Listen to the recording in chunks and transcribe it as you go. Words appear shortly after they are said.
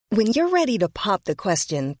When you're ready to pop the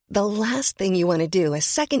question, the last thing you want to do is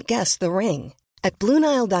second-guess the ring. At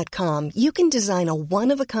BlueNile.com, you can design a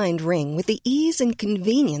one-of-a-kind ring with the ease and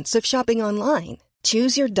convenience of shopping online.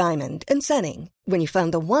 Choose your diamond and setting. When you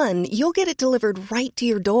find the one, you'll get it delivered right to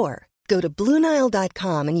your door. Go to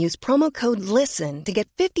BlueNile.com and use promo code LISTEN to get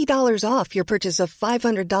 $50 off your purchase of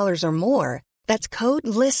 $500 or more. That's code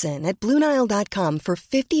LISTEN at BlueNile.com for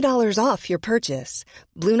 $50 off your purchase.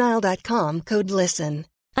 BlueNile.com, code LISTEN.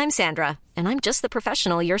 I'm Sandra, and I'm just the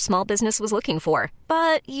professional your small business was looking for.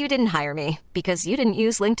 But you didn't hire me because you didn't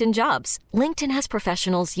use LinkedIn Jobs. LinkedIn has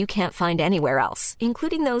professionals you can't find anywhere else,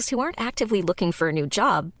 including those who aren't actively looking for a new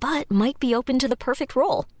job, but might be open to the perfect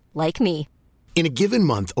role, like me. In a given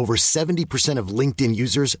month, over 70% of LinkedIn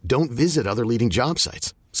users don't visit other leading job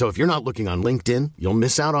sites. So if you're not looking on LinkedIn, you'll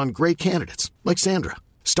miss out on great candidates like Sandra.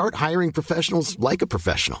 Start hiring professionals like a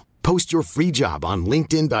professional. Post your free job on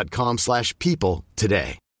linkedin.com/people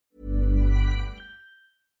today.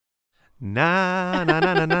 Na na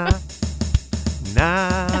na na na.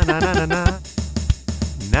 Na na na na na.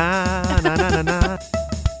 Na na na na na.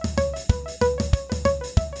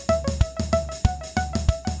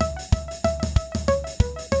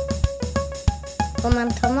 Får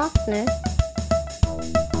man ta mat nu?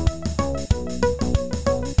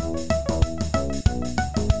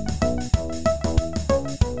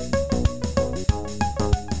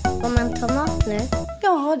 Får man ta mat nu?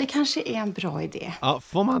 Ja, det kanske är en bra idé. Ja,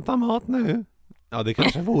 får man ta mat nu? Ja, det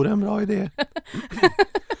kanske vore en bra idé.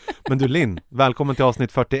 Men du Linn, välkommen till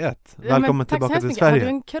avsnitt 41. Välkommen tillbaka till Sverige. Har du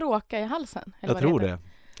en kråka i halsen? Eller jag tror det.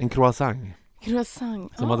 En croissant.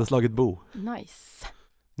 Croissant. Som hade slagit bo. Nice.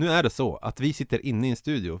 Nu är det så att vi sitter inne i en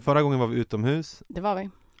studio. Förra gången var vi utomhus. Det var vi.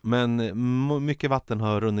 Men mycket vatten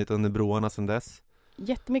har runnit under broarna sedan dess.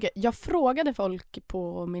 Jättemycket. Jag frågade folk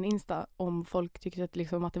på min Insta om folk tyckte att,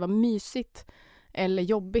 liksom, att det var mysigt eller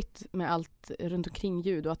jobbigt med allt runt omkring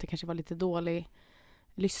ljud och att det kanske var lite dålig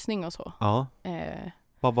lyssning och så. Ja.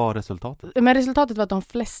 Vad var resultatet? Men resultatet var att de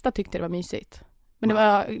flesta tyckte det var mysigt. Men det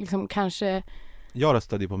var liksom kanske... Jag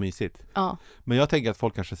röstade ju på mysigt. Ja. Men jag tänker att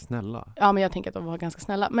folk kanske är snälla. Ja, men jag tänker att de var ganska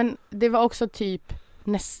snälla. Men det var också typ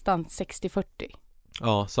nästan 60-40.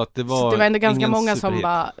 Ja, så att det var ändå ganska många superhit. Som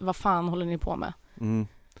bara, vad fan håller ni på med? Mm.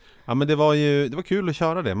 Ja, men det var kul att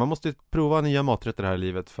köra det. Man måste prova nya maträtter här i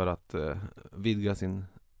livet för att vidga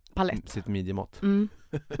sitt midjemått. Mm.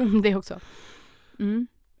 Det också. Mm.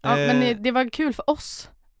 Ja, men det var kul för oss.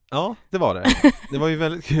 Ja, det var det. Det var ju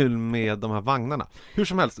väldigt kul med de här vagnarna. Hur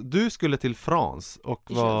som helst, du skulle till France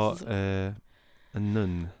och var en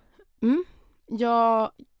nun. Mm.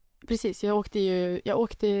 Ja, precis. Jag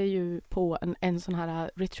åkte ju på en sån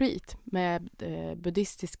här retreat med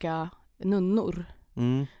buddhistiska nunnor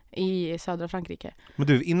i södra Frankrike. Men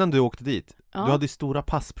du, innan du åkte dit, ja. Du hade stora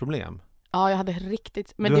passproblem. Ja, jag hade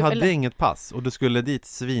riktigt... Men du hade inget pass och du skulle dit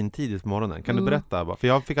svintidigt på morgonen. Kan du berätta bara? För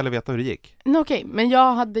jag fick aldrig veta hur det gick. Okej, men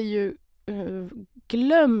jag hade ju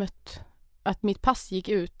glömt att mitt pass gick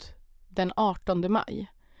ut den 18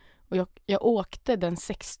 maj. Och jag åkte den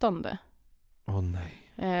 16. Åh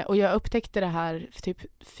nej. Och jag upptäckte det här typ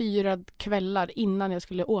 4 kvällar innan jag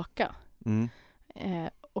skulle åka. Mm.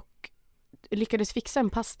 Och lyckades fixa en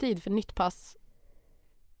passtid för nytt pass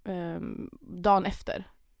dagen efter.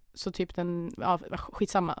 Så typ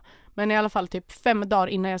skitsamma. Men i alla fall typ 5 dagar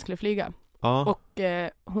innan jag skulle flyga. Ja. Och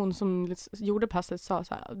hon som gjorde passet sa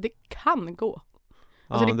så här: det kan gå.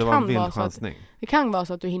 Alltså, ja, det var en vindchansning. Det kan vara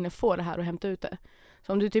så att du hinner få det här och hämta ut det.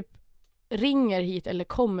 Så om du typ ringer hit eller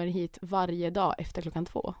kommer hit varje dag efter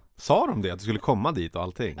 2:00. Sa de det? Att du skulle komma dit och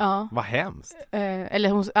allting? Ja. Vad hemskt. Eller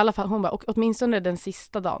hon, i alla fall, hon bara, åtminstone den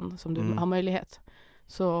sista dagen som du har möjlighet.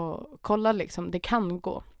 Så kolla liksom, det kan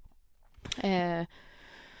gå.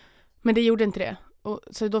 Men det gjorde inte det.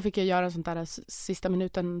 Så då fick jag göra en sånt där sista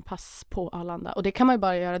minuten pass på Arlanda. Och det kan man ju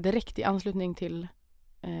bara göra direkt i anslutning till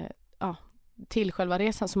till själva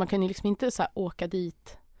resan. Så man kan ju liksom inte så här åka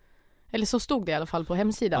dit. Eller så stod det i alla fall på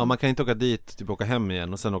hemsidan. Ja, man kan inte åka dit, typ åka hem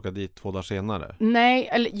igen och sen åka dit 2 dagar senare. Nej,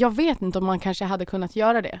 eller jag vet inte om man kanske hade kunnat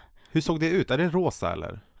göra det. Hur såg det ut? Är det rosa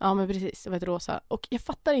eller? Ja, men precis. Det var ett rosa. Och jag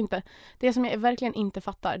fattar inte. Det som jag verkligen inte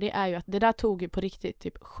fattar, det är ju att det där tog ju på riktigt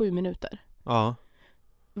typ 7 minuter. Ja.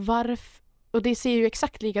 Varför? Och det ser ju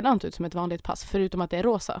exakt likadant ut som ett vanligt pass, förutom att det är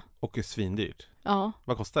rosa. Och är svindyrt. Ja.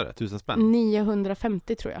 Vad kostar det? 1000 spänn?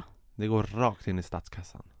 950 tror jag. Det går rakt in i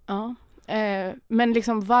statskassan. Ja. Men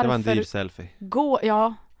liksom varför... Det var en dyr selfie.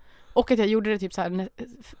 Ja. Och att jag gjorde det typ så här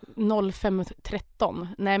 05:13.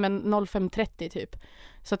 Nej, men 05:30 typ.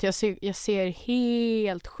 Så att jag ser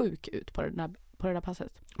helt sjuk ut på det där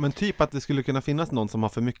passet. Men typ att det skulle kunna finnas någon som har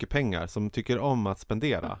för mycket pengar, som tycker om att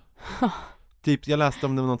spendera. Typ, jag läste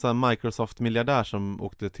om det var någon sån här Microsoft-miljardär som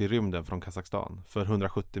åkte till rymden från Kazakstan för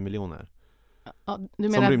 170 miljoner. Ja,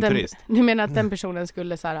 Som rymdturist. Du menar att den personen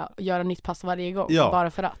skulle så här, göra nytt pass varje gång? Ja.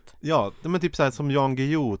 Bara för att? Ja, men typ så här som Jan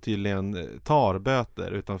Guillou tydligen tar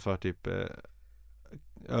böter utanför typ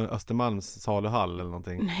Östermalms saluhall eller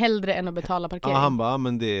någonting. Hellre än att betala parkering. Ja, han bara,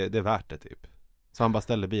 men det är värt det typ. Så han bara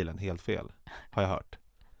ställer bilen helt fel, har jag hört.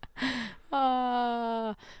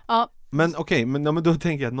 Ja. Men okej, men då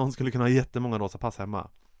tänker jag att någon skulle kunna ha jättemånga rosa pass hemma.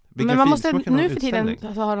 Men man måste, nu för tiden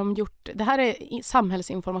så har de gjort, det här är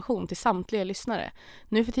samhällsinformation till samtliga lyssnare.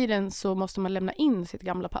 Nu för tiden så måste man lämna in sitt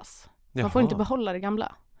gamla pass. Man får inte behålla det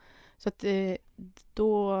gamla. Så att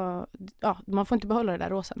man får inte behålla det där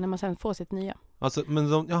rosa när man sen får sitt nya. Alltså, men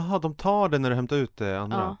de tar det när du hämtar ut det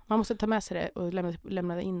andra? Ja, man måste ta med sig det och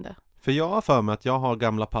lämna in det. För jag har för mig att jag har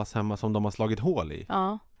gamla pass hemma som de har slagit hål i.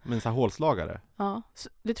 Ja. Med en sån här hålslagare. Ja,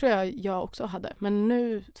 det tror jag också hade. Men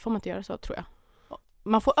nu får man inte göra så, tror jag.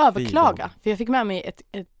 Man får överklaga. För jag fick med mig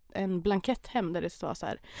en blankett hem där det står så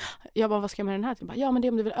här. Jag bara, vad ska jag med den här till? Bara, ja, men det är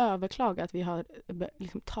om du vill överklaga att vi har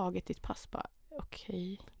liksom tagit ditt pass. Bara,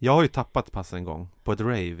 okej. Jag har ju tappat pass en gång på ett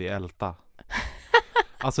rave i Älta.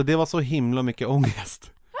 Alltså det var så himla mycket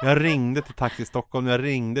ångest. Jag ringde till Taxi Stockholm, jag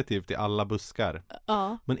ringde typ till alla buskar.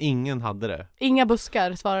 Ja. Men ingen hade det. Inga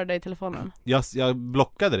buskar svarade i telefonen. Jag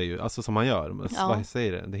blockade det ju, alltså som man gör. Men Ja. vad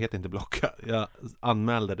säger det? Det heter inte blocka. Jag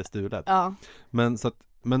anmälde det stulet. Ja.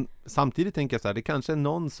 Men samtidigt tänker jag så här, det kanske är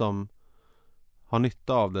någon som har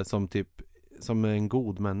nytta av det som är en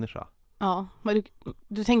god människa. Ja, men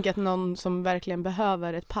du tänker att någon som verkligen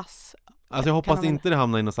behöver ett pass. Alltså jag hoppas inte det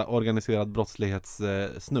hamnar i någon så här organiserad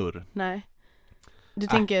brottslighetssnurr. Nej. Du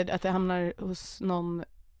tänker att det hamnar hos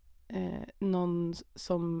någon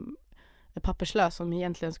som är papperslös som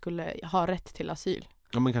egentligen skulle ha rätt till asyl.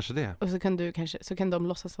 Ja, men kanske det. Och så kan de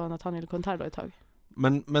låtsas vara Nathaniel Contardo ett tag.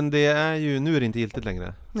 Men det är ju, nu är det inte giltigt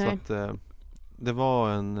längre. Nej. Så att det var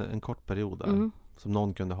en kort period där som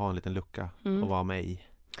någon kunde ha en liten lucka och vara med i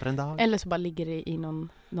för en dag. Eller så bara ligger det i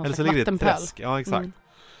någon eller så ligger det i ett träsk. Ja, exakt.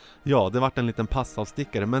 Ja, det vart en liten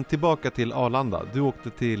passavstickare. Men tillbaka till Arlanda. Du åkte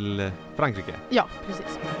till Frankrike. Ja,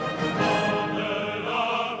 precis.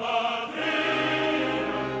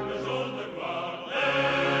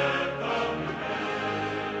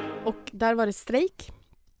 Och där var det strejk.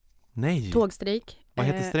 Nej. Tågstrejk. Vad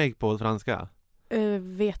heter strejk på franska?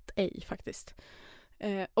 Vet ej faktiskt.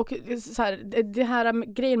 Och så här, det här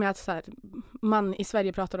grejen med att så här, man i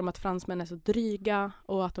Sverige pratar om att fransmän är så dryga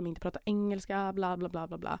och att de inte pratar engelska, bla bla bla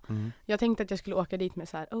bla bla. Jag tänkte att jag skulle åka dit med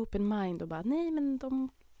så här open mind och bara, nej men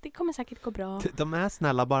det kommer säkert gå bra. De är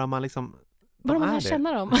snälla, bara man liksom bara man kan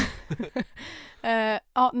känna dem.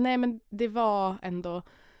 Ja, nej men det var ändå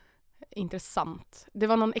intressant. Det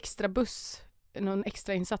var någon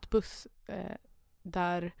extra insatt buss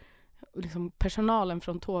där liksom personalen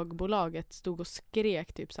från tågbolaget stod och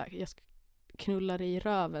skrek typ så här, jag knullar i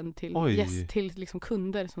röven till till liksom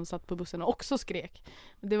kunder som satt på bussen och också skrek.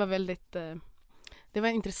 Det var väldigt det var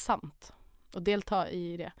intressant att delta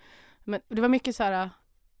i det. Men det var mycket så här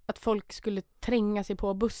att folk skulle tränga sig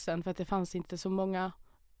på bussen för att det fanns inte så många.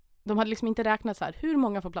 De hade liksom inte räknat så här, hur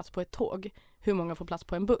många får plats på ett tåg, hur många får plats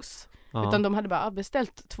på en buss. Ja. Utan de hade bara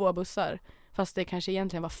beställt 2 bussar fast det kanske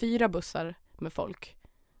egentligen var 4 bussar med folk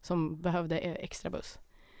som behövde extra buss.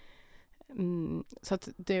 Så att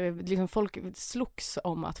det liksom, folk slogs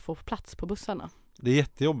om att få plats på bussarna. Det är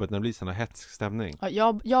jättejobbigt när det blir sån här hetsk stämning.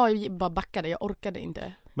 Ja, jag bara backade, jag orkade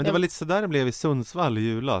inte. Men det var lite så där det blev i Sundsvall i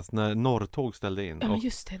julas när Norrtåg ställde in. Ja, men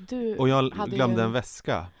just det, och jag glömde en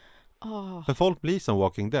väska. För folk blir som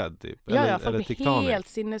Walking Dead typ. Ja, folk blir helt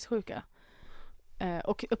sinnessjuka.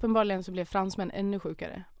 Och uppenbarligen så blev fransmän ännu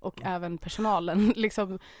sjukare. Och även personalen,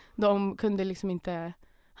 liksom, de kunde liksom inte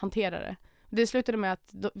hantera det. Det slutade med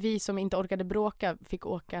att vi som inte orkade bråka fick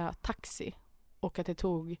åka taxi. Och att det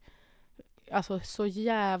tog alltså så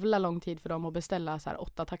jävla lång tid för dem att beställa så här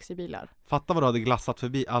 8 taxibilar. Fatta vad du hade glassat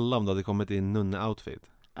förbi alla om du hade kommit i en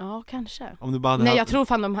nunne-outfit. Ja, kanske. Om du bara nej, jag tror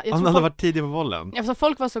fan de hade varit tidiga på bollen. Alltså,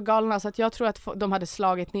 folk var så galna så att jag tror att de hade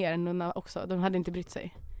slagit ner en nunna också. De hade inte brytt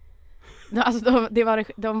sig. Alltså,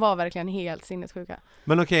 de var verkligen helt sinnessjuka.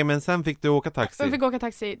 Men okej, men sen fick du åka taxi. Jag fick åka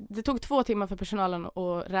taxi. Det tog 2 timmar för personalen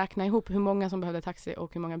att räkna ihop hur många som behövde taxi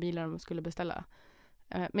och hur många bilar de skulle beställa.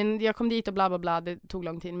 Men jag kom dit och bla bla bla, det tog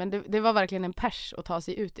lång tid. Men det var verkligen en pers att ta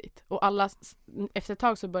sig ut dit. Och alla, efter ett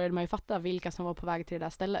tag så började man ju fatta vilka som var på väg till det där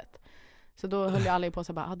stället. Så då höll jag alla på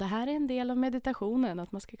sig bara, det här är en del av meditationen,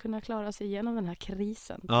 att man ska kunna klara sig igenom den här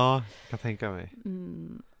krisen. Ja, kan tänka mig.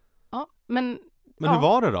 Ja, men hur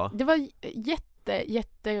var det då? Det var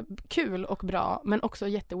jättekul och bra, men också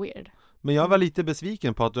jätteweird. Men jag var lite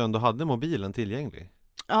besviken på att du ändå hade mobilen tillgänglig.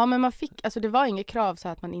 Ja, men man fick, alltså det var inget krav så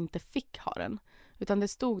att man inte fick ha den. Utan det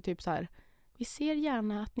stod typ så här: vi ser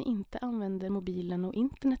gärna att ni inte använder mobilen och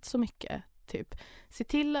internet så mycket. Typ. Se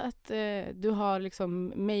till att du har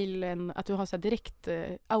liksom mailen, att du har så här direkt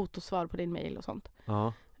autosvar på din mail och sånt.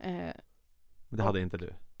 Ja. Det hade inte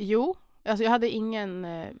du? Jo, alltså jag hade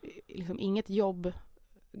inget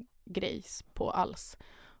jobbgrejs på alls.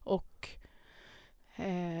 Och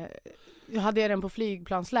jag hade den på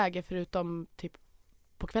flygplansläge förutom typ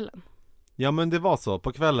på kvällen. Ja, men det var så.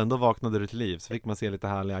 På kvällen då vaknade du till liv, så fick man se lite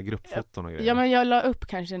härliga gruppfoton och grejer. Ja, men jag la upp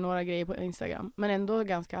kanske några grejer på Instagram, men ändå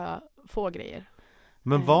ganska få grejer.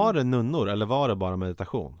 Men var det nunnor eller var det bara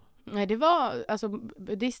meditation? Nej, det var alltså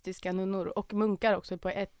buddhistiska nunnor och munkar också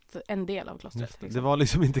på en del av klostret. Liksom. Det var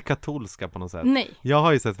liksom inte katolska på något sätt. Nej. Jag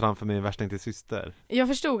har ju sett framför mig värsting till syster. Jag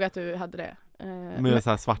förstod att du hade det. Med så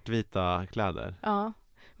här svartvita kläder. Ja,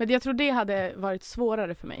 men jag tror det hade varit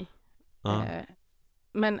svårare för mig. Ja.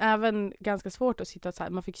 Men även ganska svårt att sitta så här.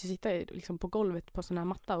 Man fick ju sitta liksom på golvet på sån här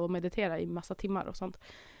matta och meditera i massa timmar och sånt.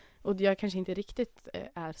 Och jag kanske inte riktigt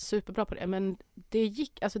är superbra på det. Men det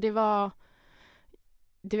gick, alltså det är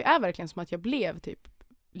verkligen som att jag blev typ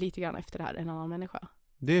lite grann efter det här en annan människa.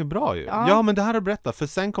 Det är bra ju. Ja, men det här är berättat, för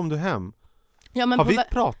sen kom du hem. Ja, men har vi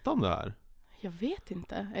pratat om det här? Jag vet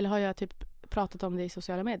inte. Eller har jag typ pratat om det i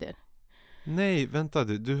sociala medier? Nej, vänta,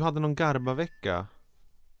 du hade någon garba-vecka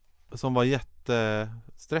som var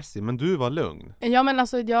jättestressig, men du var lugn. Ja, men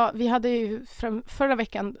alltså vi hade ju förra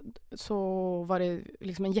veckan så var det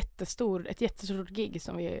liksom ett jättestort gig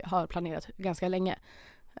som vi har planerat ganska länge.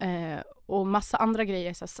 Och massa andra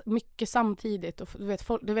grejer så här, mycket samtidigt, och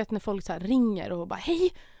du vet när folk så här ringer och bara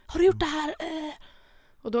hej, har du gjort det här?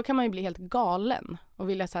 Och då kan man ju bli helt galen och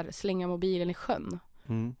vilja så här slänga mobilen i sjön.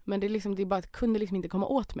 Men det kunde liksom inte komma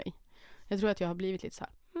åt mig. Jag tror att jag har blivit lite så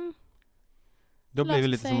här. Då blir det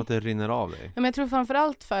lite som att det rinner av dig. Ja, men jag tror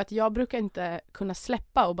framförallt för att jag brukar inte kunna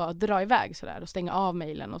släppa och bara dra iväg så där och stänga av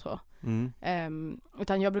mejlen och så.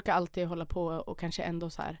 Utan jag brukar alltid hålla på och kanske ändå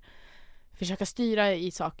så här försöka styra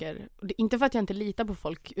i saker. Inte för att jag inte litar på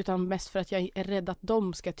folk, utan mest för att jag är rädd att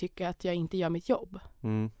de ska tycka att jag inte gör mitt jobb.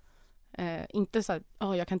 Inte så att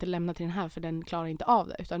jag kan inte lämna till den här för den klarar inte av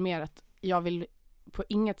det, utan mer att jag vill på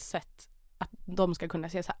inget sätt att de ska kunna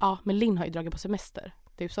säga så här, men Linn har ju dragit på semester.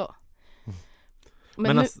 Typ så.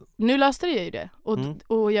 Men nu löste jag ju det. Och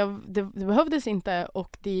det behövdes inte,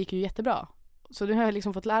 och det gick ju jättebra. Så nu har jag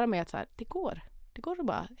liksom fått lära mig att så här, det går att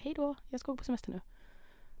bara, hej då, jag ska gå på semester nu.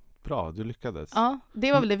 Bra, du lyckades. Ja,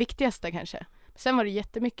 det var väl det viktigaste kanske. Sen var det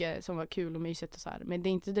jättemycket som var kul och mysigt och så här. Men det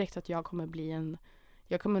är inte direkt att jag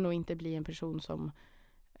kommer nog inte bli en person som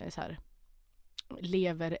så här,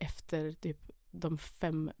 lever efter typ de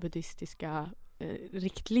 5 buddhistiska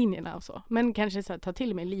riktlinjerna och så. Men kanske så här, ta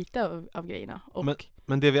till mig lite av grejerna.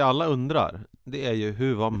 Men det vi alla undrar, det är ju,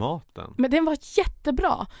 hur var maten? Men den var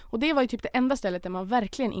jättebra. Och det var ju typ det enda stället där man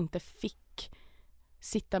verkligen inte fick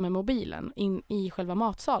sitta med mobilen in i själva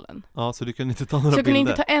matsalen. Ja, så du kunde inte ta några bilder? Så jag kunde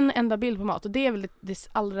inte ta en enda bild på mat. Och det är väl det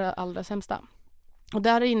allra sämsta. Och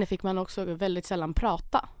där inne fick man också väldigt sällan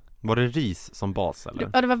prata. Var det ris som bas eller?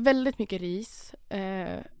 Ja, det var väldigt mycket ris.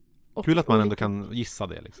 Kul att man ändå kan gissa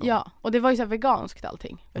det liksom. Ja, och det var ju så här veganskt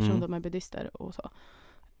allting. Eftersom de är buddhister och så.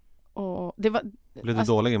 Och det var, blev du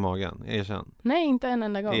dålig i magen? Erkänn. Nej, inte en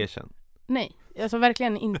enda gång. Erkänn. Nej, alltså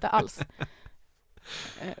verkligen inte alls.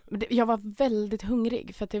 Jag var väldigt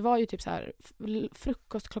hungrig. För att det var ju typ så här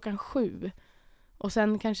frukost 7:00. Och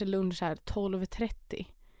sen kanske lunch här 12:30.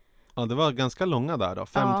 Ja, det var ganska långa där då.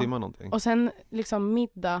 5 timmar någonting. Och sen liksom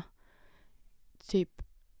middag typ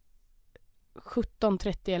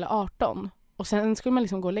 17:30 eller 18. Och sen skulle man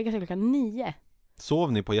liksom gå och lägga sig 9:00.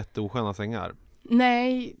 Sov ni på jätteosköna sängar?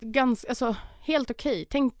 Nej, alltså helt okej.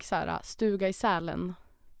 Tänk så här stuga i Sälen.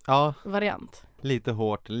 Ja. Variant. Lite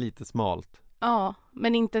hårt, lite smalt. Ja,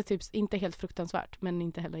 men inte helt fruktansvärt, men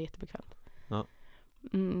inte heller jättebekvämt. Ja.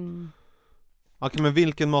 Okej, men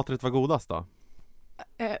vilken maträtt var godast då?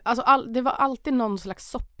 Alltså det var alltid någon slags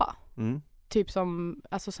soppa. Typ som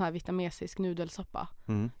alltså så här vietnamesisk nudelsoppa.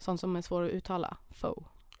 Sånt som är svår att uttala. Pho.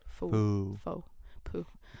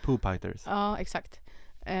 Pho-piters. Ja, exakt.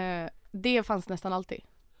 Det fanns nästan alltid.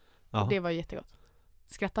 Och det var jättegott.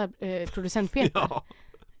 Skrattar producent Peter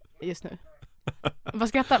just nu. Vad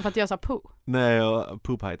skrattar för att jag sa poo? Nej,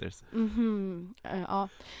 pho-piters. Ja.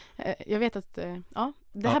 Jag vet att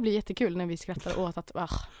det här blir jättekul när vi skrattar åt att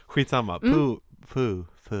skitsamma. Pho.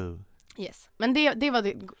 Yes. Men det var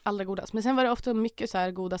det allra godast. Men sen var det ofta mycket så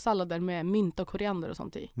här goda sallader med mynta och koriander och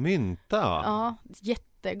sånt i. Mynta? Ja,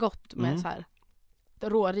 jättegott med så här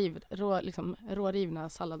rårivna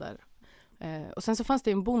sallader. Och sen så fanns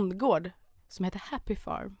det en bondgård som heter Happy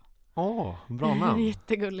Farm. Bra namn.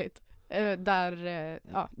 Jättegulligt.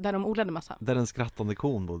 Där de odlade massa. Där en skrattande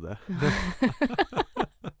kon bodde.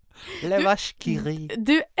 Le vache qui rit.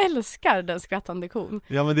 Du älskar den skrattande kon.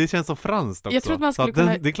 Ja, men det känns så franskt också. Jag tror att man så skulle att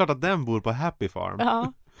kunna... det är klart att den bor på Happy Farm.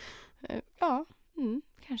 Ja,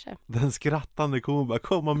 kanske. Den skrattande kon bara,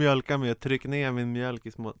 kom och mjölka mig, tryck ner min mjölk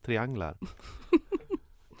i små trianglar.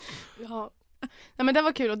 Ja. Nej, men det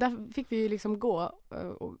var kul och där fick vi ju liksom gå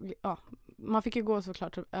man fick ju gå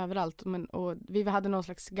såklart överallt och vi hade någon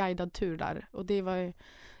slags guidad tur där och det var ju,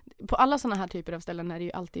 på alla såna här typer av ställen är det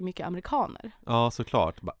ju alltid mycket amerikaner. Ja,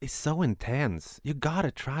 såklart. But it's so intense. You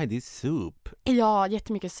gotta try this soup. Ja,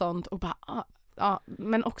 jättemycket sånt och bara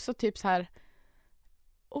men också typ så här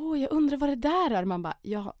jag undrar vad det där är. Man bara,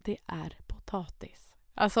 ja, det är potatis.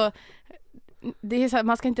 Alltså det är så här,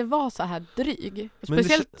 man ska inte vara så här dryg.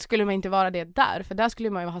 Speciellt skulle man inte vara det där. För där skulle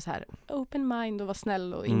man ju ha så här open mind och vara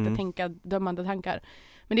snäll och inte tänka dömande tankar.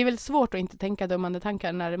 Men det är väldigt svårt att inte tänka dömande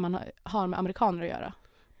tankar när man har med amerikaner att göra.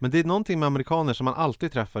 Men det är någonting med amerikaner som man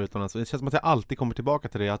alltid träffar utomlands. Det känns som att jag alltid kommer tillbaka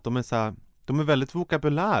till det. Att de är så här, de är väldigt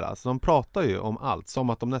vokabulära. Så de pratar ju om allt. Som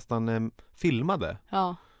att de nästan är filmade.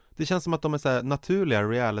 Ja. Det känns som att de är så här naturliga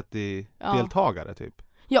reality-deltagare typ.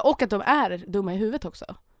 Ja, och att de är dumma i huvudet också.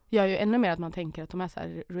 Gör ju ännu mer att man tänker att de är så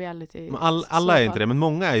här reality. Men alla är inte det, men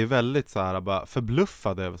många är ju väldigt så här bara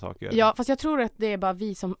förbluffade över saker. Ja, fast jag tror att det är bara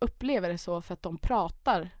vi som upplever det så för att de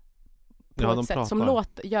pratar på ett sätt som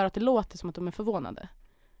gör att det låter som att de är förvånade.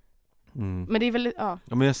 Men det är väl, ja,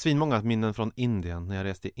 men jag har svinmånga minnen från Indien, när jag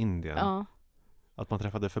reste i Indien. Ja. Att man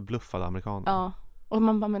träffade förbluffade amerikaner. Ja, och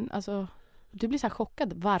man bara, men alltså, du blir så här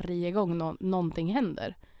chockad varje gång någonting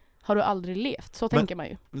händer. Har du aldrig levt? Så tänker man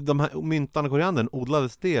ju. De här myntan och koriandern,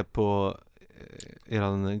 odlades det på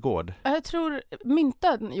eran gård? Jag tror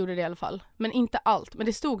myntan gjorde det i alla fall. Men inte allt. Men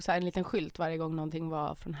det stod så här en liten skylt varje gång någonting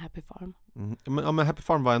var från Happy Farm. Men Happy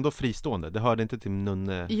Farm var ändå fristående. Det hörde inte till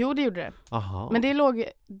Nunne. Jo, det gjorde det. Aha. Men det låg,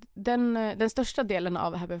 den största delen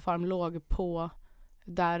av Happy Farm låg på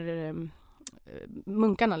där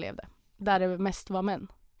munkarna levde. Där det mest var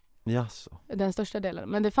män. Jaså. Den största delen.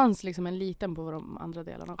 Men det fanns liksom en liten på de andra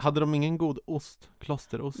delarna också. Hade de ingen god ost?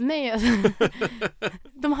 Klosterost? Nej, alltså,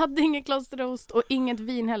 de hade ingen klosterost och inget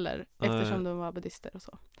vin heller. Eftersom de var buddhister och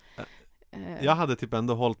så. Jag hade typ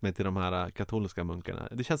ändå hållit mig till de här katolska munkarna.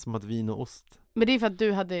 Det känns som att vin och ost. Men det är för att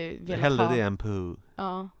du hade velat hellre ha. Det än poo.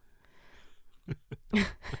 Ja.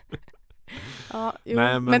 Ja, jo.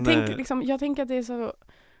 Nej, men tänk, liksom, jag tänker att det är så.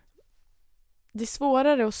 Det är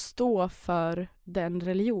svårare att stå för den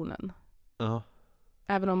religionen. Ja.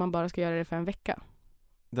 Även om man bara ska göra det för en vecka.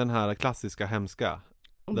 Den här klassiska hemska.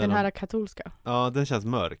 Den här katolska. Ja, den känns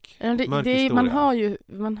mörk. Ja, mörk historia.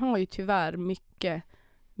 Man har ju tyvärr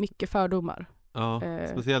mycket fördomar. Ja,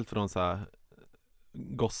 speciellt från så här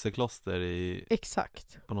gossekloster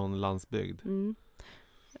Exakt. På någon landsbygd.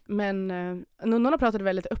 Men nunnorna pratade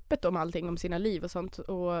väldigt öppet om allting, om sina liv och sånt.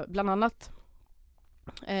 Och bland annat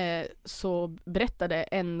så berättade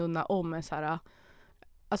en nunna om så här,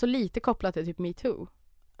 alltså lite kopplat till typ MeToo,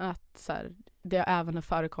 att så här, det även har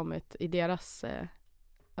förekommit i deras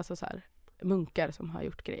alltså så här, munkar som har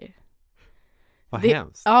gjort grejer. Vad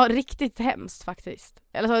hemskt. Ja, riktigt hemskt faktiskt.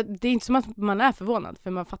 Alltså, det är inte som att man är förvånad,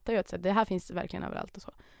 för man fattar ju att så här, det här finns verkligen överallt och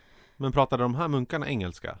så. Men pratade de här munkarna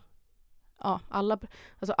engelska? Ja,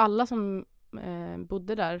 alla som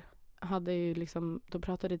bodde där hade ju liksom, de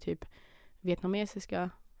pratade typ vietnamesiska,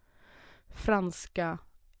 franska,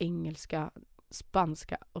 engelska,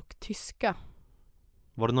 spanska och tyska.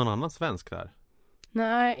 Var det någon annan svensk där?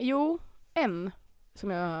 Nej, jo, en som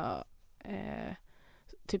jag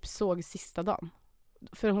typ såg sista dagen.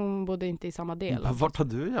 För hon bodde inte i samma del. Vart har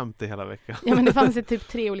du gömt det hela veckan? Ja, men det fanns typ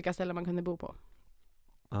 3 olika ställen man kunde bo på.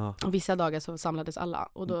 Ah. Och vissa dagar så samlades alla.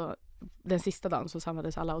 Och då, den sista dagen så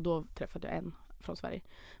samlades alla och då träffade jag en från Sverige.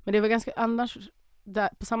 Men det var ganska annars, där,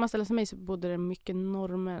 på samma ställe som mig så bodde det mycket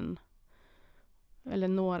norrmän. Eller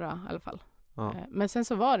några i alla fall. Ah. Men sen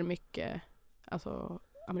så var det mycket alltså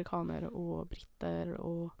amerikaner och britter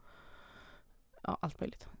och ja, allt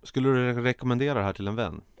möjligt. Skulle du rekommendera det här till en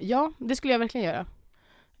vän? Ja, det skulle jag verkligen göra.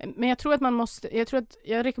 Men jag tror att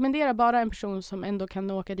jag rekommenderar bara en person som ändå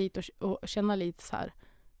kan åka dit och känna lite så här,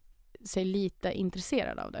 sig lite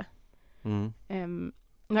intresserad av det.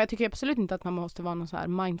 Jag tycker absolut inte att man måste vara någon så här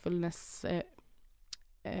mindfulness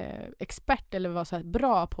expert eller vara så här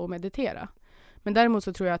bra på att meditera. Men däremot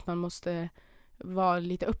så tror jag att man måste vara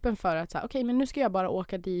lite öppen för att säga, okej, men nu ska jag bara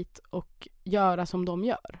åka dit och göra som de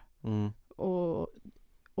gör.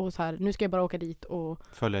 Och så här, nu ska jag bara åka dit och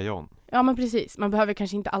följa John. Ja, men precis. Man behöver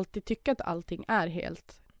kanske inte alltid tycka att allting är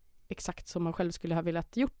helt exakt som man själv skulle ha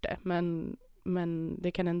velat gjort det. Men Men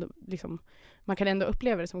det kan ändå liksom, man kan ändå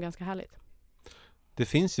uppleva det som ganska härligt. Det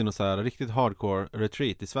finns ju något så här riktigt hardcore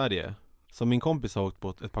retreat i Sverige som min kompis har åkt på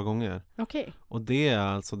ett par gånger. Okej. Och det är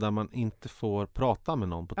alltså där man inte får prata med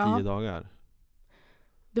någon på 10 dagar.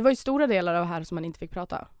 Det var ju stora delar av här som man inte fick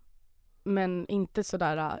prata. Men inte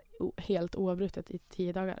sådär helt oavbrutet i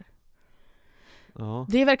 10 dagar. Ja,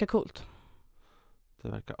 Det verkar coolt. det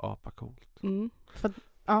verkar apacoolt. För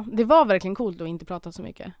ja, det var verkligen coolt att inte prata så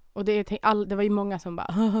mycket. Och det var ju många som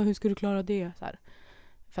bara, hur ska du klara det? Så här.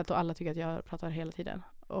 För att då alla tycker att jag pratar hela tiden.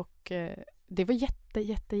 Och det var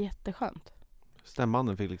jätteskönt.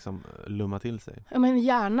 Stämbanden fick liksom lumma till sig. Ja, men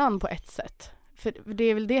hjärnan på ett sätt. För det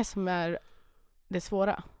är väl det som är det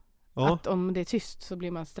svåra. Ja. Att om det är tyst så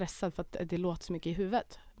blir man stressad för att det låter så mycket i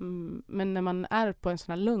huvudet. Men när man är på en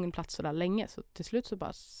sån här lugn plats så där länge så till slut så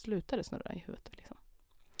bara slutar det snurra i huvudet. Liksom.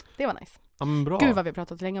 Det var nice. Ja, men bra. Gud vad vi har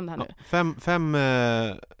pratat länge om det här nu. 5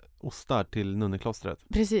 ostar till nunneklostret.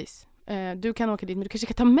 Precis. Du kan åka dit, men du kanske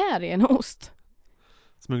kan ta med dig en ost.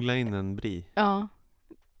 Smuggla in en brie Ja.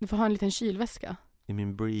 Du får ha en liten kylväska. i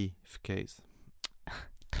min briefcase.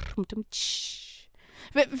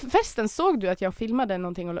 Förresten, såg du att jag filmade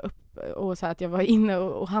någonting och la upp och så här att jag var inne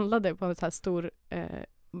och handlade på en så här stor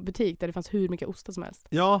butik där det fanns hur mycket ostar som helst.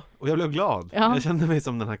 Ja, och jag blev glad. Ja. Jag kände mig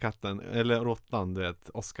som den här katten, eller råttan, du vet,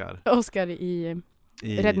 Oscar i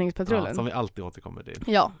Räddningspatrullen. Ja, som vi alltid återkommer till.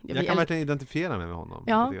 Ja. Jag kan verkligen identifiera mig med honom.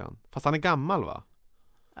 Ja. Lite grann. Fast han är gammal, va?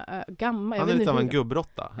 Gammal. Han är lite av en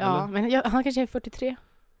gubbråtta. Ja, eller? men han kanske är 43.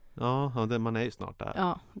 Ja, man är ju snart där.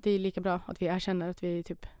 Ja, det är lika bra att vi erkänner att vi är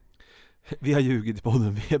typ... Vi har ljugit i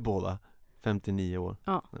podden, vi är båda 59 år.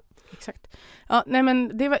 Ja, exakt. Ja, nej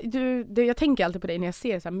men jag tänker alltid på dig när jag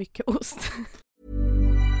ser så här mycket ost.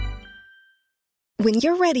 When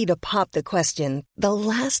you're ready to pop the question, the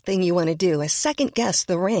last thing you want to do is second guess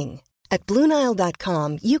the ring. At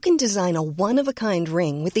BlueNile.com, you can design a one-of-a-kind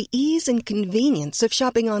ring with the ease and convenience of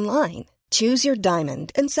shopping online. Choose your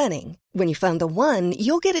diamond and setting. When you find the one,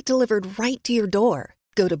 you'll get it delivered right to your door.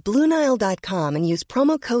 Go to BlueNile.com and use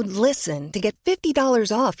promo code LISTEN to get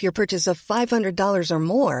 $50 off your purchase of $500 or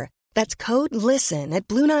more. That's code LISTEN at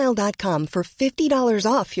BlueNile.com for $50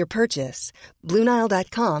 off your purchase.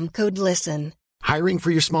 BlueNile.com, code LISTEN. Hiring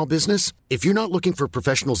for your small business? If you're not looking for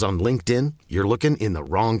professionals on LinkedIn, you're looking in the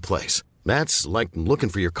wrong place. That's like looking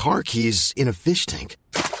for your car keys in a fish tank.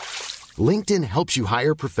 LinkedIn helps you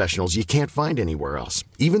hire professionals you can't find anywhere else,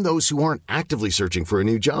 even those who aren't actively searching for a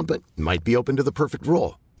new job but might be open to the perfect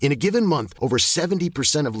role. In a given month, over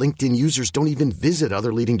 70% of LinkedIn users don't even visit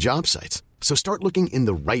other leading job sites. So start looking in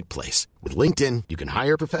the right place. With LinkedIn, you can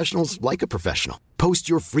hire professionals like a professional. Post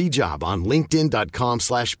your free job on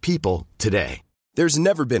linkedin.com/people today. There's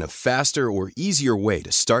never been a faster or easier way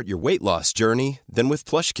to start your weight loss journey than with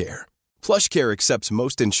PlushCare. PlushCare accepts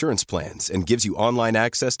most insurance plans and gives you online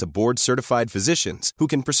access to board-certified physicians who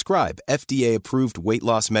can prescribe FDA-approved weight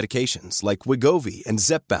loss medications like Wegovy and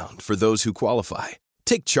Zepbound for those who qualify.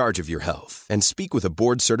 Take charge of your health and speak with a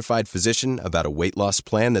board-certified physician about a weight loss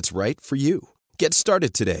plan that's right for you. Get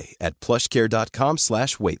started today at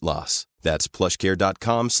plushcare.com/weightloss. That's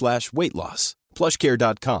plushcare.com/weightloss.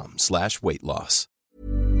 plushcare.com/weightloss.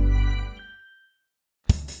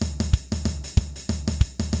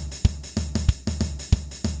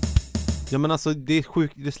 Ja, men alltså det är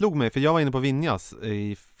sjukt, det slog mig för jag var inne på Vinjas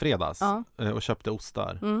i fredags och köpte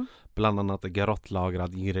ostar. Bland annat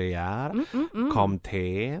garotlagrad gruyère,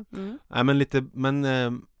 comté. Men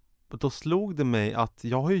då slog det mig att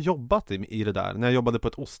jag har ju jobbat i det där när jag jobbade på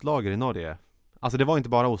ett ostlager i Norge. Alltså det var inte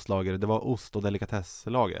bara ostlager, det var ost- och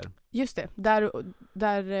delikatesslager. Just det, där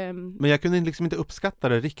Men jag kunde liksom inte uppskatta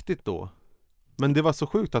det riktigt då. Men det var så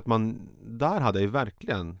sjukt att man där hade ju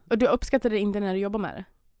verkligen... Och du uppskattade det inte när du jobbade med det?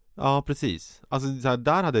 Ja, precis. Alltså så här,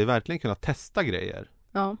 där hade jag verkligen kunnat testa grejer.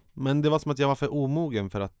 Ja. Men det var som att jag var för omogen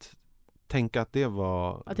för att tänka att det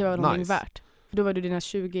var någonting nice. Värt. För då var du dina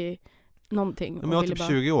 20 någonting. Men jag var typ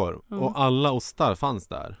 20 år och alla ostar fanns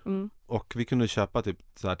där. Mm. Och vi kunde köpa typ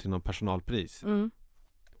så här till någon personalpris. Mm.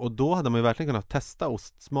 Och då hade man ju verkligen kunnat testa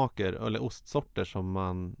ostsmaker eller ostsorter som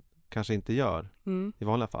man kanske inte gör i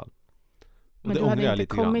vanliga fall. Och men det du hade inte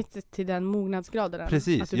lite kommit grann. Till den mognadsgraden.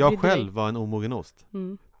 Precis, jag själv var en omogen ost.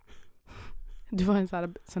 Du var en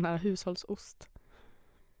sån här hushållsost.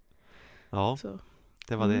 Ja, så.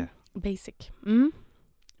 Det var det. Basic.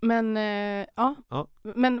 Men ja.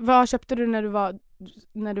 Men vad köpte du när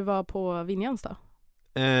du var på Vinjans då?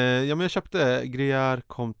 Ja, men jag köpte Gruyère,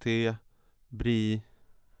 Comté, Brie,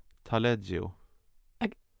 Taleggio.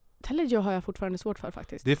 Taleggio har jag fortfarande svårt för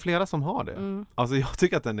faktiskt. Det är flera som har det. Alltså jag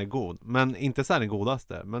tycker att den är god, men inte så här den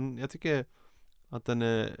godaste. Men jag tycker Att den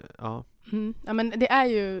är, ja. Ja, men det är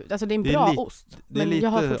ju, alltså det är en bra ost. Det är men jag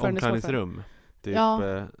har lite fortfarande omklädningsrum. Typ, ja,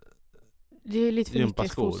 det är lite för mycket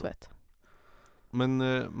gympaskor. fosvett. Men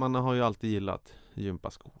man har ju alltid gillat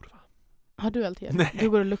gympaskor, va? Har du alltid? Nej. Du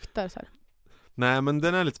går och luktar så här. Nej, men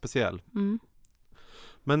den är lite speciell. Mm.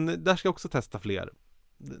 Men där ska jag också testa fler.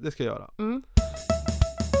 Det ska jag göra. Mm.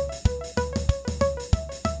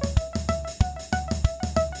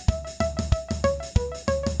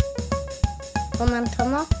 Får man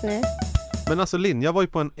tomat nu? Men alltså Linn, jag var ju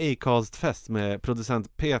på en Acast-fest med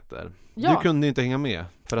producent Peter. Ja. Du kunde ju inte hänga med.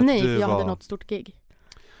 För att Nej, du jag hade något stort gig.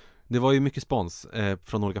 Det var ju mycket spons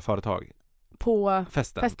från olika företag. På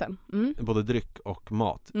festen. Mm. Både dryck och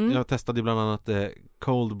mat. Mm. Jag testade ju bland annat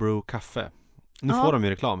Cold Brew kaffe. Nu Ja. får de ju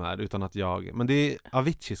reklam här utan att men det är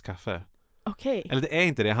Aviciis kaffe. Okej. Eller det är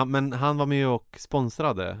inte det, men han var med och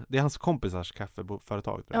sponsrade. Det är hans kompisars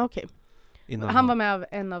kaffeföretag, tror jag. Okej. Innan Han var med av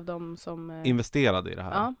en av dem som investerade i det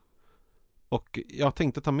här. Ja. Och jag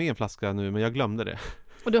tänkte ta med en flaska nu, men jag glömde det.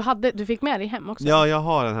 Och du fick med dig hem också? Ja, jag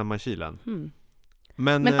har den hemma i kylen.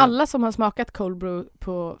 Men alla som har smakat cold brew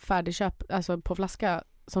på färdigköp, alltså på flaska,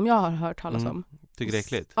 som jag har hört talas om, tycker det är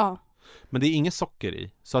äckligt. Ja. Men det är inget socker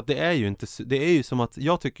i. Så att det är ju inte, det är ju som att,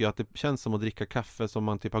 jag tycker ju att det känns som att dricka kaffe som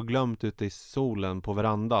man typ har glömt ute i solen på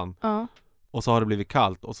verandan. Ja. Och så har det blivit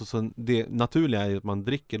kallt. Och så det naturliga är ju att man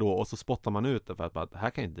dricker då och så spottar man ut det för att bara, det här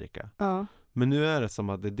kan jag inte dricka. Ja. Men nu är det som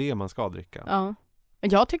att det är det man ska dricka. Ja.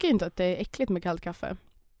 Jag tycker inte att det är äckligt med kallt kaffe.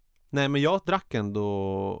 Nej, men jag drack ändå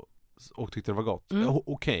och tyckte det var gott.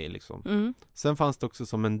 Okej, liksom. Sen fanns det också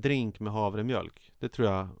som en drink med havremjölk. Det tror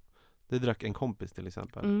jag, det drack en kompis till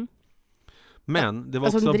exempel. Men det var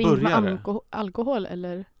alltså också en drink burgare. med alkohol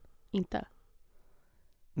eller inte?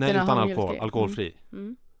 Nej, den utan havremjölk. alkoholfri.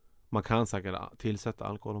 Man kan säkert tillsätta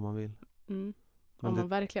alkohol om man vill. Om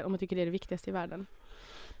man tycker det är det viktigaste i världen.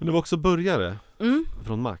 Men det var också burgare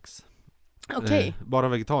från Max. Okej. Bara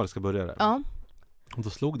vegetariska burgare. Ja. Och då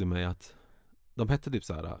slog det mig att de hette typ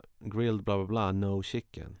så här grilled bla bla bla no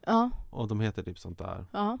chicken. Ja. Och de heter typ sånt där.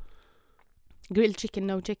 Ja. Grilled chicken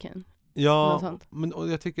no chicken. Ja, men och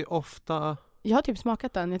jag tycker ofta... Jag har typ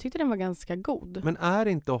smakat den. Jag tyckte den var ganska god. Men är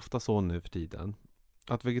det inte ofta så nu för tiden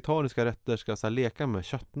att vegetariska rätter ska så här leka med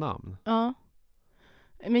köttnamn? Ja.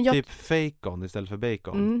 Men typ bacon istället för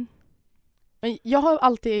bacon. Men jag har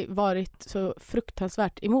alltid varit så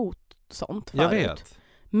fruktansvärt emot sånt förut. Jag vet.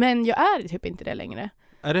 Men jag är typ inte det längre.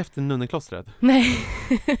 Är det efter nunneklostret? Nej.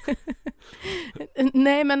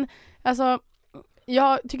 Nej, men alltså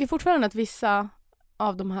jag tycker fortfarande att vissa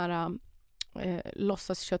av de här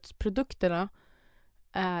låtsasköttsprodukterna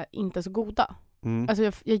är inte så goda. Alltså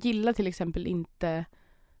jag gillar till exempel inte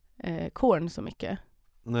korn så mycket.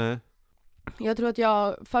 Nej. Jag tror att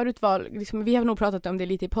jag förut var, liksom, vi har nog pratat om det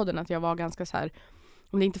lite i podden, att jag var ganska så här,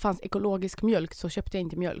 om det inte fanns ekologisk mjölk så köpte jag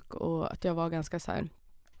inte mjölk, och att jag var ganska så här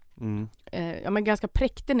men ganska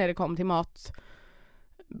präktig när det kom till mat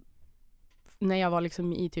när jag var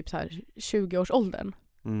liksom i typ så här 20-årsåldern.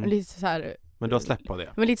 Lite så här, men du har släppt på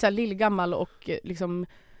det? Men lite så här lillgammal och liksom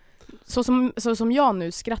så som jag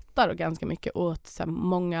nu skrattar ganska mycket åt så här,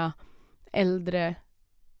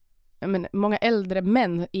 många äldre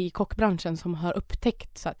män i kockbranschen som har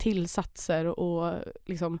upptäckt så här, tillsatser och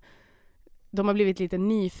liksom de har blivit lite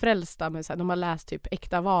nyfrälsta med så här, de har läst typ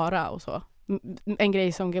Äkta vara och så. En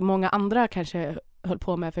grej som många andra kanske höll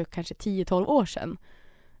på med för kanske 10-12 år sedan.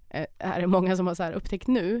 Är det många som har så här upptäckt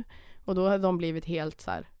nu, och då har de blivit helt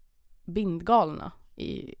så här bindgalna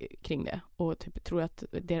kring det och typ tror att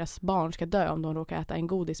deras barn ska dö om de råkar äta en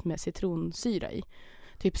godis med citronsyra i.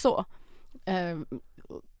 Typ så.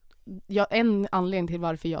 En anledning till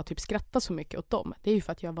varför jag typ skrattar så mycket åt dem, det är ju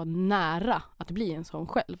för att jag var nära att bli en sån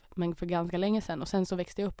själv, men för ganska länge sedan, och sen så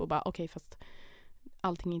växte jag upp och bara okej, fast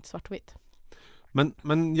allting är inte svart och vitt.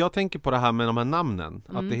 Men jag tänker på det här med de här namnen,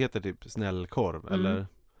 att det heter typ snällkorv eller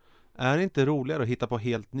är det inte roligare att hitta på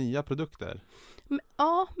helt nya produkter?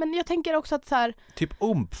 Ja, men jag tänker också att så här, typ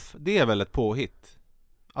umf, det är väl ett påhitt?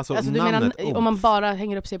 Alltså du menar om man bara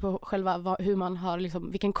hänger upp sig på själva hur man har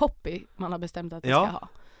liksom, vilken copy man har bestämt att det ska ha.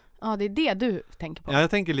 Ja, det är det du tänker på. Ja, jag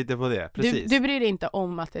tänker lite på det, precis. Du bryr dig inte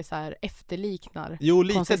om att det så här efterliknar. Jo,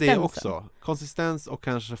 lite det också. Konsistens och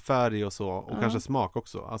kanske färg och så, och kanske smak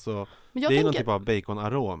också. Alltså, det är någon typ av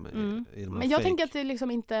baconarom i de här. Men jag tänker att det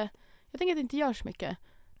liksom inte, jag tänker att det inte gör så mycket.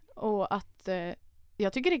 Och att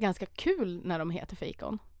jag tycker det är ganska kul när de heter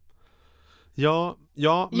fejkon. Ja,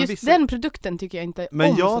 men just den produkten tycker jag inte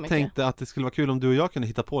men om så mycket. Men jag tänkte att det skulle vara kul om du och jag kunde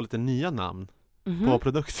hitta på lite nya namn på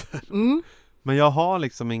produkter. Men jag har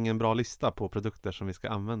liksom ingen bra lista på produkter som vi ska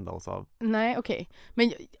använda oss av. Nej, okej.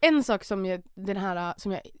 Men en sak som jag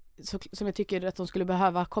som jag tycker att de skulle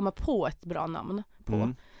behöva komma på ett bra namn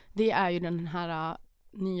på. Det är ju den här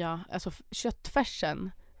nya, alltså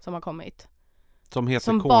köttfärsen som har kommit. Som heter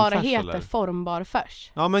som bara heter formbar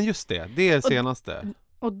färs. Ja, men just det. Det är det senaste.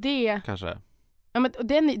 Och det... Kanske. Ja, men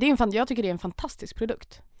jag tycker det är en fantastisk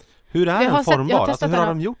produkt. Hur är den formbar? Alltså, hur har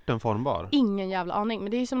de gjort den formbar? Ingen jävla aning,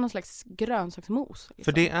 men det är som någon slags grönsaksmos. Liksom.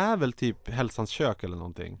 För det är väl typ Hälsans kök eller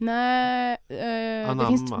någonting? Nej,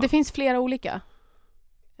 det finns flera olika.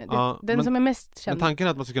 Den som är mest känd. Men tanken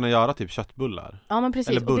är att man ska kunna göra typ köttbullar. Ja, men precis.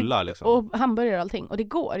 Eller bullar liksom. Och hamburgare och allting. Och det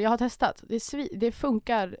går, jag har testat. Det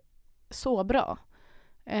funkar så bra.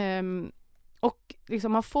 Och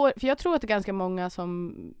liksom man får, för jag tror att det är ganska många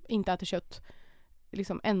som inte äter kött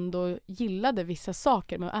liksom ändå gillade vissa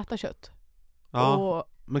saker med att äta kött. Ja,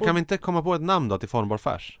 men kan vi inte komma på ett namn då till formbar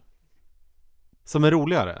färs? Som är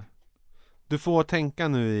roligare. Du får tänka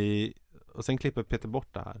nu och sen klipper Peter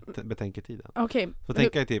bort det här betänketiden. Okej. Så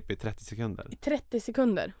tänka typ i 30 sekunder. I 30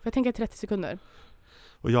 sekunder? Får jag tänka i 30 sekunder?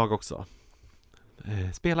 Och jag också.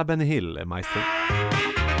 Spela Benny Hill, Meister.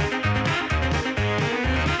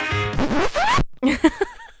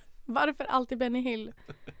 Varför alltid Benny Hill?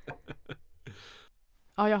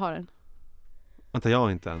 Ja, jag har en. Vänta, jag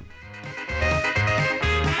har inte en.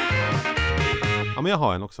 Ja, men jag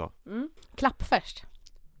har en också. Klappfärs.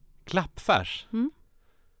 Klappfärs?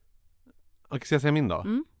 Och ska jag säga min då?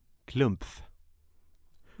 Klumpf.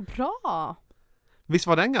 Bra. Visst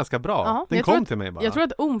var den ganska bra? Ja, den kom till mig bara. Jag tror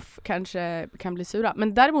att OMF kanske kan bli sura.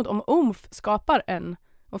 Men däremot om OMF skapar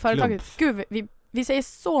och företaget... Gud, vi säger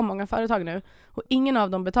så många företag nu och ingen av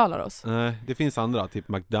dem betalar oss. Nej, det finns andra, typ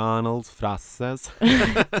McDonalds, Frasses.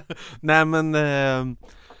 Nej, men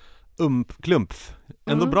Klumpf.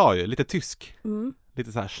 Ändå bra ju, lite tysk.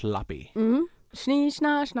 Lite så här slappig. Schni,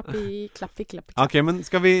 snappi, klappi. Okej, men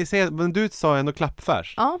ska vi se, men du sa ändå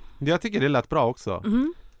klappfärs. Ja. Jag tycker det lät bra också.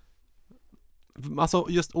 Alltså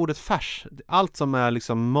just ordet färs, allt som är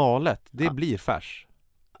liksom malet, det blir färs.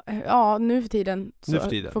 Ja, nu för tiden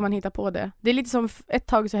får man hitta på det. Det är lite som ett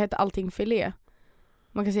tag så heter allting filé.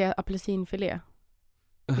 Man kan säga apelsinfilé.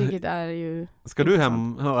 Vilket är ju... Ska du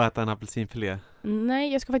hem och äta en apelsinfilé?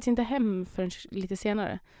 Nej, jag ska faktiskt inte hem förrän lite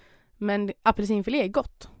senare. Men apelsinfilé är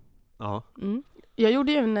gott. Ja. Jag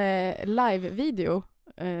gjorde ju en live-video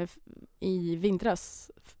i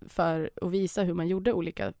vintras för att visa hur man gjorde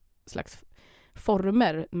olika slags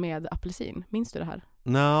former med apelsin. Minns du det här?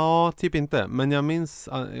 Nej, typ inte. Men jag minns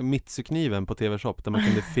Mitsukniven på TV-shop där man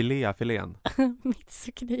kunde filea filén.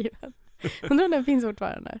 Mitsukniven. Undrar om den finns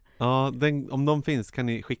fortfarande. Ja, om de finns kan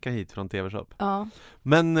ni skicka hit från TV-shop. Ja.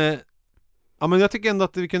 Men jag tycker ändå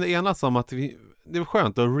att vi kunde enas om att det var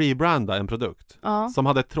skönt att rebranda en produkt som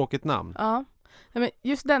hade ett tråkigt namn. Ja. Nej, men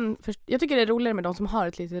just den, jag tycker det är roligare med de som har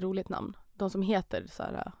ett lite roligt namn. De som heter så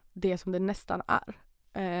här, det som det nästan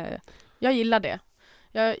är. Jag gillar det.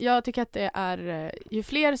 Jag tycker att det är, ju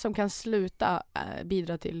fler som kan sluta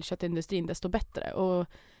bidra till köttindustrin desto bättre. Och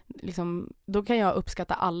liksom, då kan jag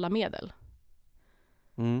uppskatta alla medel.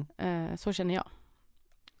 Så känner jag.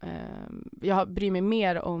 Jag bryr mig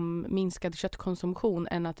mer om minskad köttkonsumtion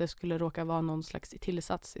än att det skulle råka vara någon slags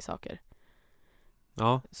tillsats i saker.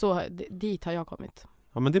 Ja. Så dit har jag kommit.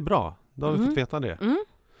 Ja, men det är bra. Då har vi fått veta det.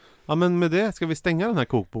 Ja, men med det ska vi stänga den här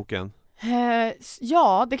kokboken.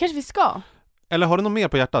 Ja, det kanske vi ska. Eller har du något mer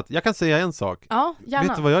på hjärtat? Jag kan säga en sak. Ja, gärna.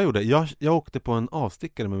 Vet du vad jag gjorde? Jag åkte på en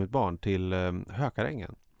avstickare med mitt barn till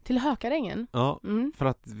Hökarängen. Till Hökarängen? Ja, för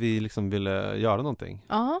att vi liksom ville göra någonting.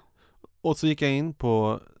 Ja. Och så gick jag in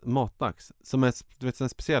på Matdags, som är en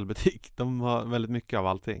speciell butik. De har väldigt mycket av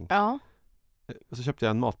allting. Ja. Och så köpte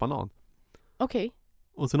jag en matbanan. Okej.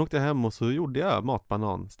 Och sen åkte jag hem och så gjorde jag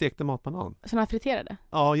stekte matbanan. Så den friterade?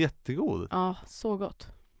 Ja, jättegod. Ja, så gott.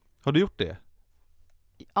 Har du gjort det?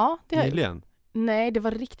 Ja, det har jag gjort. Nej, det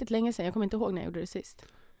var riktigt länge sedan. Jag kommer inte ihåg när jag gjorde det sist.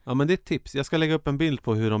 Ja, men det är ett tips. Jag ska lägga upp en bild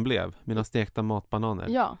på hur de blev, mina stekta matbananer.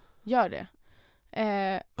 Ja, gör det.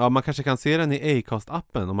 Ja, man kanske kan se den i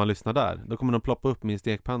Acast-appen om man lyssnar där. Då kommer de ploppa upp min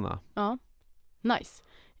stekpanna. Ja, nice.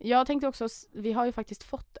 Jag tänkte också, vi har ju faktiskt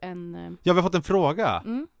fått en... Ja, vi har fått en fråga.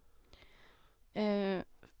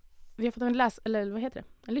 Vi har fått en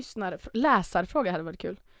läsarfråga hade varit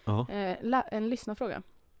kul. En lyssnarfråga.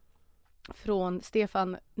 Från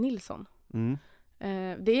Stefan Nilsson. Det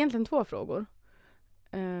är egentligen 2 frågor.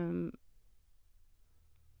 Han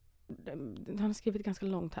har skrivit ganska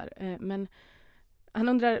långt här. Men han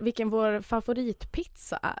undrar vilken vår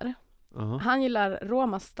favoritpizza är. Han gillar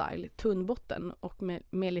Roma style, tunnbotten och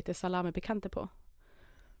med lite salami picante på.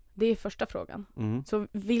 Det är första frågan. Så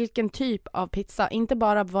vilken typ av pizza, inte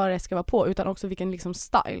bara vad det ska vara på utan också vilken liksom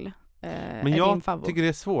style men jag tycker det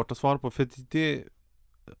är svårt att svara på, för det,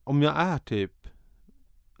 om jag är typ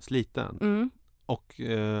sliten. Och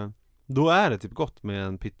då är det typ gott med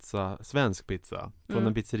en pizza, svensk pizza från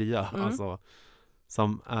en pizzeria, alltså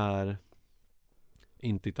som är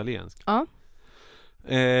inte italiensk. Ja.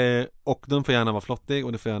 Och den får gärna vara flottig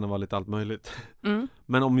och det får gärna vara lite allt möjligt.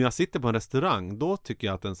 Men om jag sitter på en restaurang, då tycker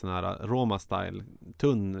jag att en sån här Roma-style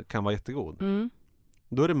tunn kan vara jättegod.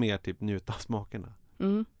 Då är det mer typ njuta av smakerna.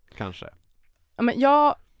 Kanske. Ja, men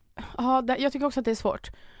jag tycker också att det är svårt.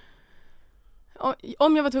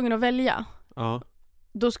 Om jag var tvungen att välja,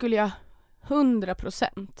 då skulle jag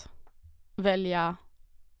 100% välja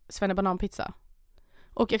svennebananpizza.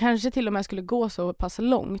 Och jag kanske till och med skulle gå så pass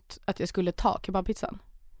långt att jag skulle ta kebabpizzan.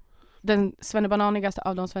 Den svennebananigaste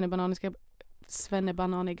av de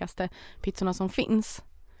svennebananigaste pizzorna som finns.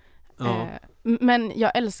 Men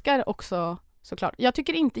jag älskar också, såklart. Jag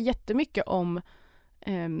tycker inte jättemycket om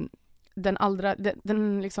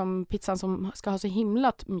den liksom pizzan som ska ha så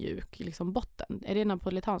himla mjuk liksom botten. Är det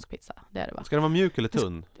napolitansk pizza? Det är det, va? Ska den vara mjuk eller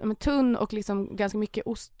tunn? Ja, men tunn och liksom ganska mycket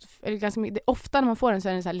ost. Eller ganska mycket, ofta när man får den så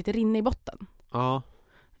är den så här lite rinnig i botten. Ja.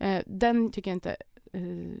 Den tycker jag inte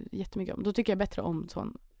jättemycket om. Då tycker jag bättre om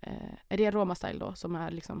sån. Är det Roma-style då? Som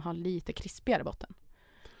är liksom, har lite krispigare botten.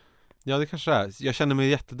 Ja, det kanske är. Jag känner mig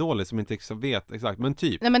jättedålig som inte vet exakt, men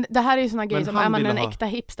typ. Nej, men det här är ju såna grejer som är man en äkta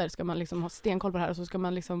hipster ska man liksom ha stenkoll på det här och så ska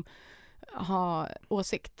man liksom ha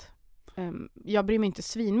åsikt. Jag bryr mig inte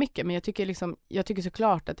svin mycket, men jag tycker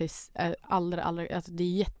såklart att det är alltså det är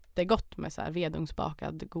jättegott med så här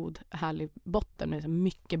vedugnsbakad god härlig botten med så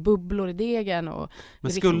mycket bubblor i degen och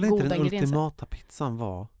men skulle inte den ultimata pizzan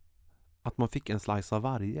vara att man fick en slice av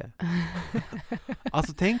varje?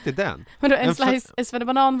 Alltså tänk dig den. Men då en slice, en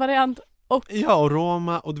svennebanan-variant och... Ja, och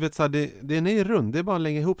Roma, och du vet så här, den är ju rund, det är bara att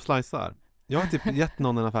lägga ihop slicear. Jag har typ gett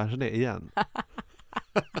någon en affärsidé igen.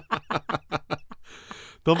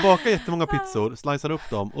 De bakar jättemånga pizzor, slicear upp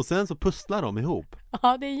dem och sen så pusslar de ihop.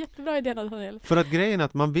 Ja, det är en jättebra idé, Nathaniel. För att grejen är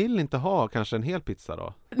att man vill inte ha kanske en hel pizza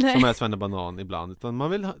då. Nej. Som är svennebanan ibland, utan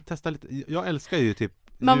man vill testa lite. Jag älskar ju typ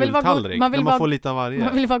jultallrik, man får lite av varje.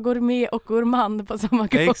 Man vill vara gourmet och gourmand på samma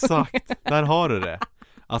gång. Exakt, där har du det.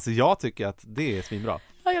 Alltså jag tycker att det är svinbra.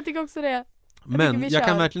 Ja, jag tycker också det. Men jag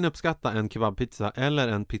kan verkligen uppskatta en kebabpizza eller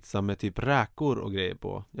en pizza med typ räkor och grejer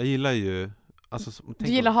på. Jag gillar ju... Alltså, du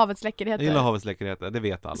gillar havets läckerheter? Jag gillar havets läckerheter, det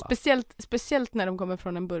vet alla. Speciellt när de kommer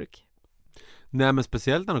från en burk. Nej, men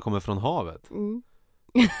speciellt när de kommer från havet.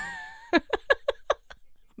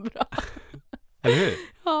 Bra. Eller hur?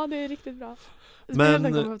 Ja, det är riktigt bra. Speciellt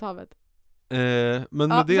när de kommer från havet. Men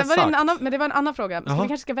med det sagt... Men det var en annan fråga. Så vi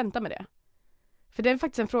kanske ska vänta med det. För det är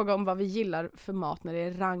faktiskt en fråga om vad vi gillar för mat när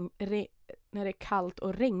det är kallt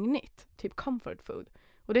och regnigt. Typ comfort food.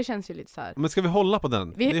 Och det känns ju lite så här. Men ska vi hålla på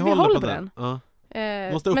den? Vi håller på den. Ja.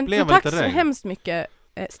 Måste uppleva tack lite så regn. hemskt mycket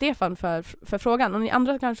Stefan för frågan. Och ni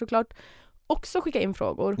andra kan såklart också skicka in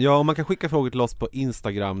frågor. Ja, och man kan skicka frågor till oss på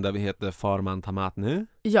Instagram där vi heter farmantamatnu.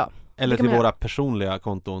 Ja. Eller till våra personliga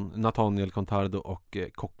konton Nathaniel Contardo och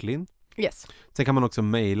Cocklin. Yes. Sen kan man också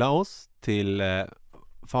mejla oss till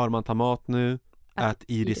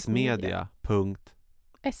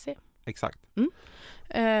farmantamatnu@irismedia.se. Exakt.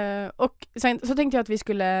 Och sen så tänkte jag att vi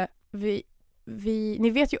skulle ni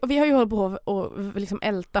vet ju, vi har ju hållit på och liksom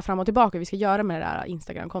älta fram och tillbaka vi ska göra med det där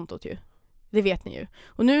Instagram-kontot ju. Det vet ni ju.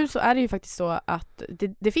 Och nu så är det ju faktiskt så att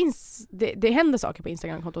det händer saker på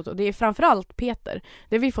Instagram-kontot och det är framförallt Peter.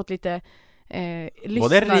 Det har vi fått lite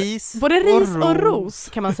både ris och ros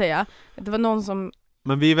kan man säga. Det var någon som...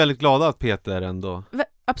 Men vi är väldigt glada att Peter ändå...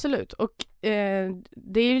 Absolut. Och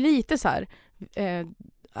det är ju lite så här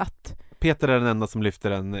att... Peter är den enda som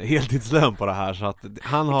lyfter en heltidslön på det här så att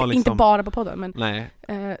han har liksom... Inte bara på podden men nej.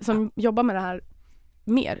 Som jobbar med det här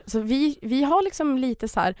mer. Så vi har liksom lite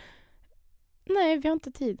så här. Nej, vi har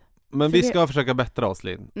inte tid. Men vi ska försöka bättra oss,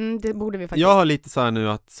 Linn. Det borde vi faktiskt. Jag har lite så här nu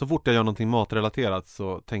att så fort jag gör någonting matrelaterat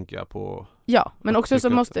så tänker jag på... Ja, men också så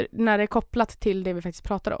måste, när det är kopplat till det vi faktiskt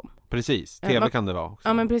pratar om. Precis, tv kan det vara också.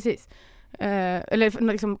 Ja, men precis.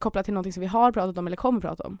 Eller liksom kopplat till någonting som vi har pratat om eller kommer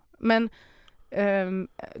prata om. Men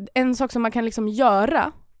en sak som man kan liksom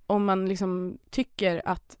göra om man liksom tycker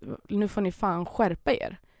att nu får ni fan skärpa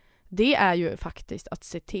er. Det är ju faktiskt att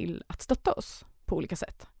se till att stötta oss på olika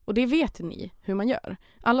sätt. Och det vet ni hur man gör.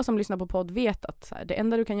 Alla som lyssnar på podd vet att så här, det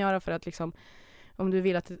enda du kan göra för att liksom, om du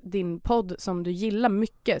vill att din podd som du gillar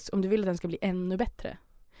mycket, om du vill att den ska bli ännu bättre,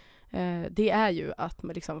 det är ju att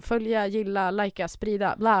liksom följa, gilla, likea,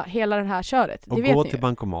 sprida, bla, hela det här köret. Och det vet gå ni till ju.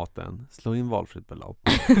 Bankomaten, slå in valfritt belopp.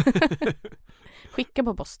 Skicka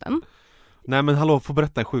på posten. Nej men hallå, får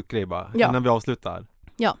berätta en sjuk grej bara innan vi avslutar.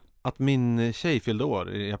 Ja. Att min tjej fyllde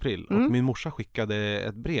år i april och min morsa skickade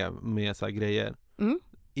ett brev med så här grejer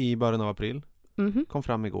i början av april. Kom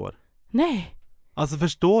fram igår. Nej. Alltså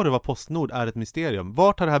förstår du vad Postnord är ett mysterium?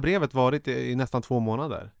 Vart har det här brevet varit i nästan 2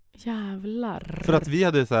 månader? Jävlar. För att vi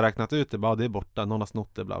hade så här räknat ut det, bara det är borta, någon har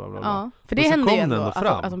snott det, bla bla bla. Ja, för det händer ju ändå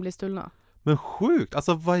att de blir stulna. Men sjukt,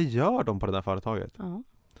 alltså vad gör de på det där företaget? Ja.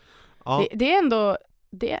 Ja. Det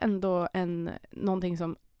är ändå någonting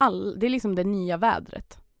som det är liksom det nya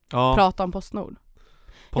vädret. Ja. Prata om Postnord.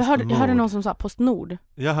 Jag hörde någon som sa Postnord.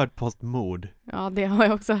 Jag har hört Postmord. Ja, det har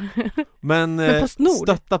jag också. Men Postnord.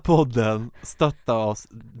 Stötta podden, stötta oss,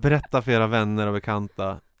 berätta för era vänner och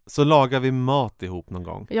bekanta, så lagar vi mat ihop någon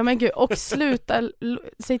gång. Ja men gud, och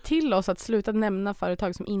säg till oss att sluta nämna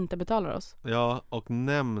företag som inte betalar oss. Ja, och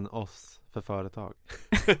nämn oss för företag.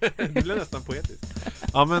 Det blir nästan poetiskt.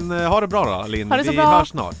 Ja men ha det bra då, Linn. Vi hörs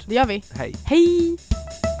snart. Det gör vi. Hej. Hej!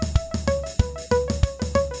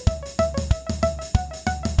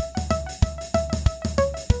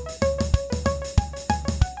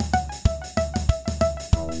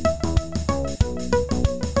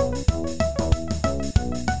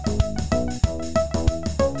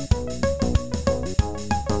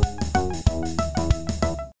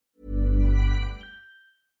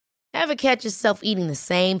 Ever catch yourself eating the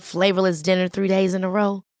same flavorless dinner 3 days in a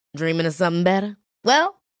row? Dreaming of something better?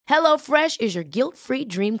 Well, HelloFresh is your guilt-free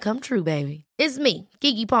dream come true, baby. It's me,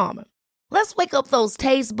 Keke Palmer. Let's wake up those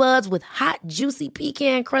taste buds with hot, juicy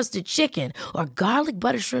pecan-crusted chicken or garlic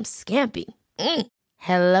butter shrimp scampi.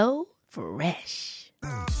 Hello Fresh.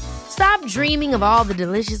 Stop dreaming of all the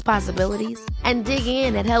delicious possibilities and dig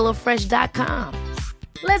in at HelloFresh.com.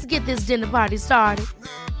 Let's get this dinner party started.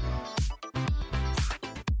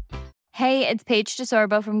 Hey, it's Paige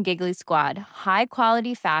DeSorbo from Giggly Squad. High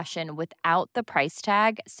quality fashion without the price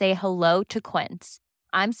tag. Say hello to Quince.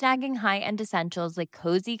 I'm snagging high-end essentials like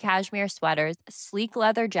cozy cashmere sweaters, sleek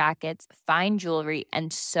leather jackets, fine jewelry,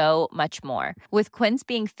 and so much more. With Quince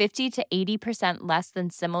being 50 to 80% less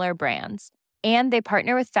than similar brands. And they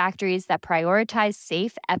partner with factories that prioritize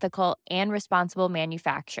safe, ethical, and responsible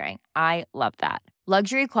manufacturing. I love that.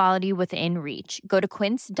 Luxury quality within reach. Go to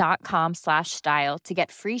quince.com/style to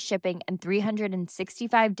get free shipping and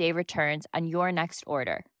 365-day returns on your next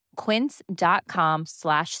order.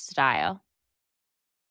 Quince.com/style.